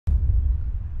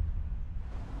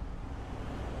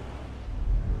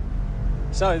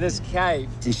So, this cave...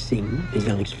 This thing is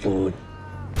unexplored.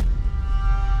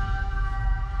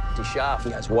 The shaft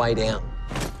goes way down.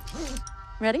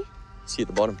 Ready? See at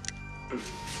the bottom.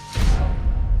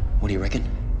 What do you reckon?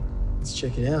 Let's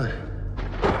check it out.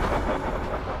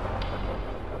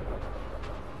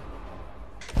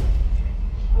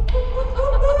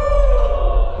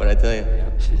 What'd I tell you?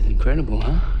 This is incredible,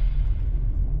 huh?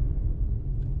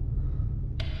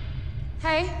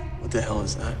 Hey. What the hell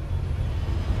is that?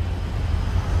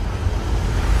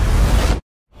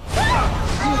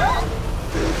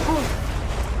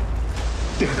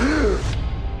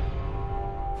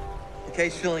 The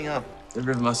cave's filling up. The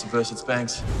river must have burst its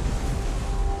banks.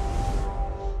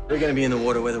 We're gonna be in the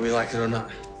water whether we like it or not.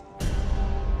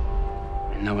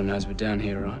 And no one knows we're down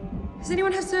here, right? Does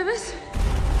anyone have service?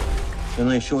 It's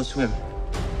only a short swim.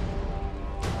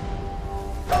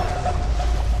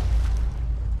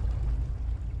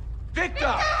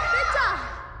 Victor!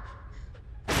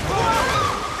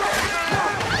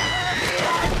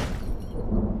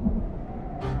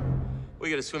 We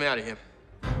gotta swim out of here.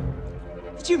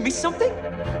 Did you miss something?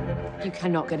 You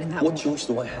cannot get in that What one. choice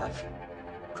do I have?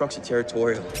 Croc's are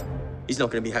territorial. He's not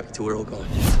gonna be happy till we're all gone.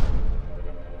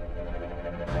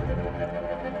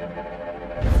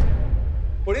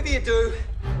 Whatever you do,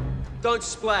 don't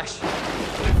splash.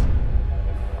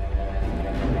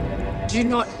 Do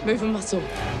not move a muscle.